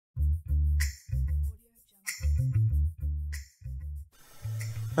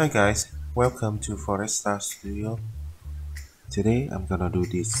Hi guys, welcome to Forest Star Studio. Today I'm gonna do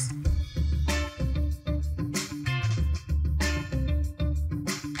this.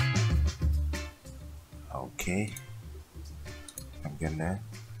 Okay, I'm gonna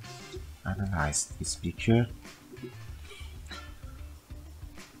analyze this picture.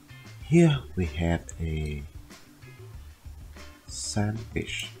 Here we have a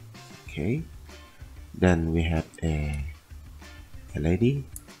sandwich. Okay, then we have a lady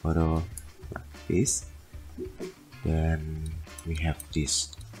photo like this. Then we have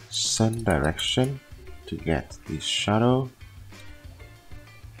this sun direction to get this shadow.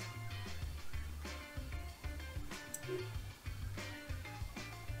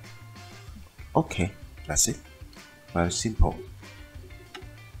 Okay, that's it. Very simple.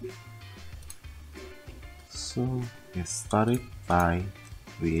 So get started by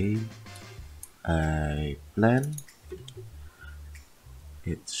creating a plan.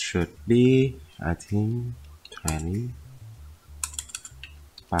 It should be, I think, 20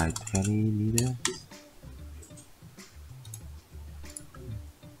 by 20 meters.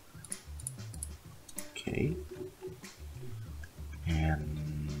 Okay,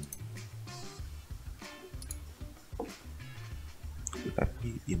 and let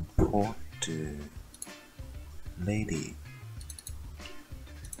me import the lady.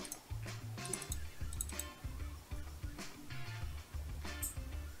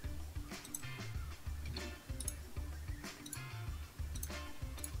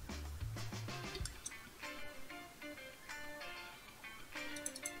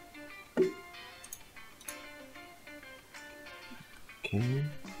 Okay,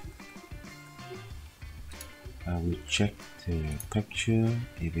 I will check the texture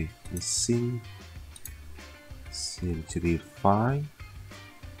if it is seem to be fine.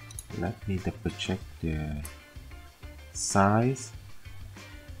 Let me double check the size.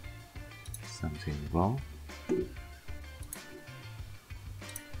 Something wrong.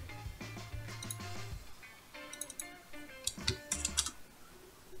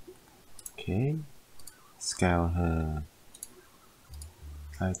 Okay, scale her.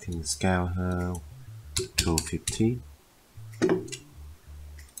 I think scale her to 50.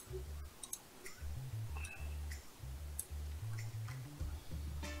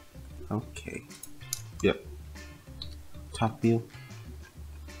 Okay. Yep. Top view.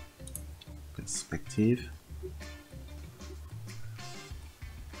 Perspective.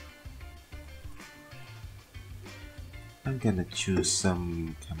 I'm gonna choose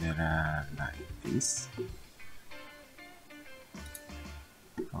some camera like this.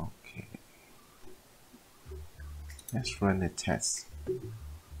 Okay. Let's run a test.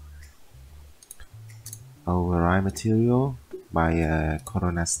 Override material by a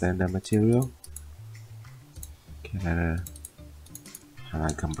coronarender material. Camera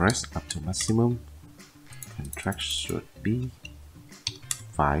highlight compress up to maximum. Contrast should be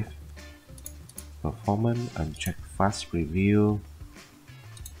 5. Performance uncheck fast review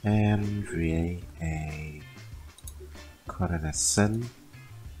and create a coordination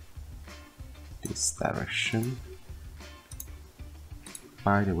this direction.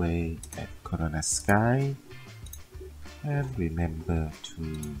 By the way, at coordinate sky, and remember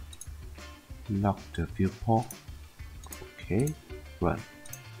to lock the viewport. Okay, run.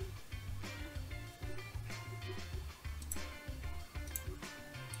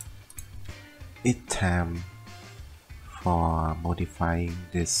 It's time for modifying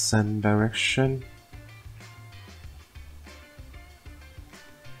the sun direction.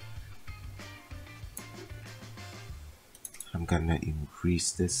 I'm gonna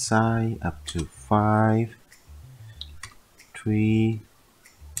increase the size up to 5, 3,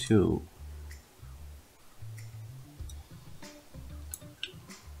 2.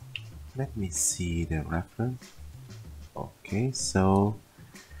 Let me see the reference. Okay, so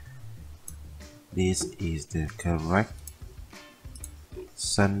this is the correct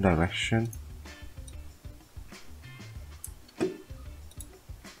sun direction.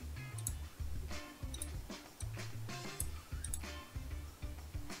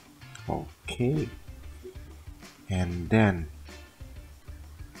 Okay, and then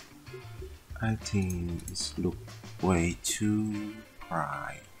I think it's look way too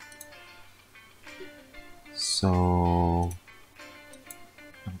bright, so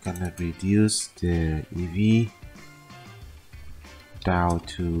I'm gonna reduce the EV down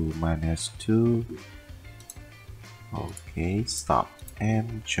to -2. Okay, stop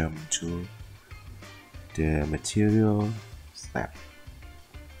and jump to the material step.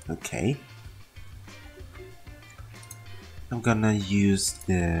 Okay, I'm gonna use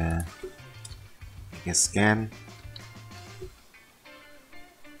the scan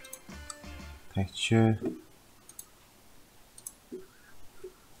texture.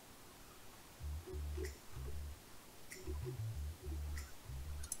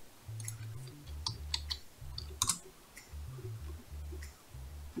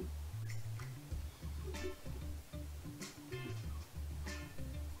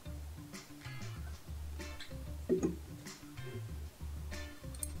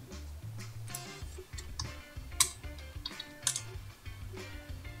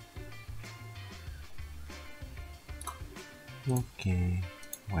 Okay,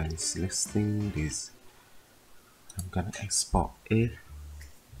 while selecting this, I'm gonna export it.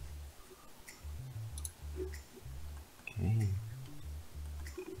 Okay,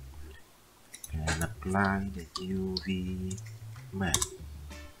 and apply the UV matte.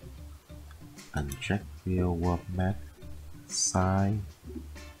 Uncheck real world matte. Size.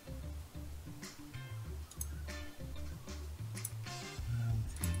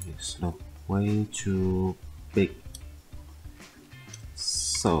 It's not way too big,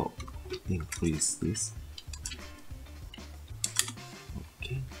 so increase this.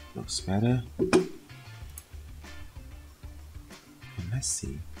 Okay, looks better. And let's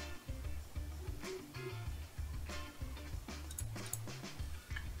see.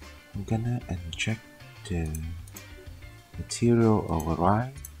 I'm gonna inject the material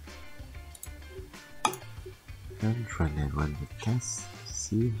override and run the test.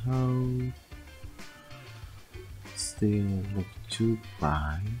 See how still look too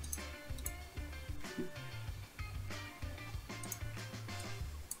bright.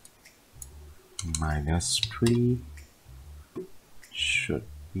 -3 should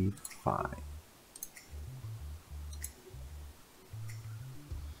be fine.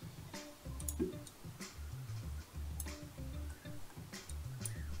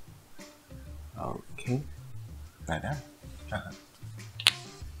 Okay, like that.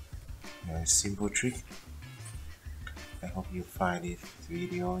 A simple trick. I hope you find this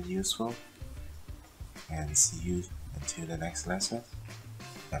video useful, and see you until the next lesson.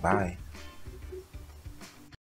 Bye bye.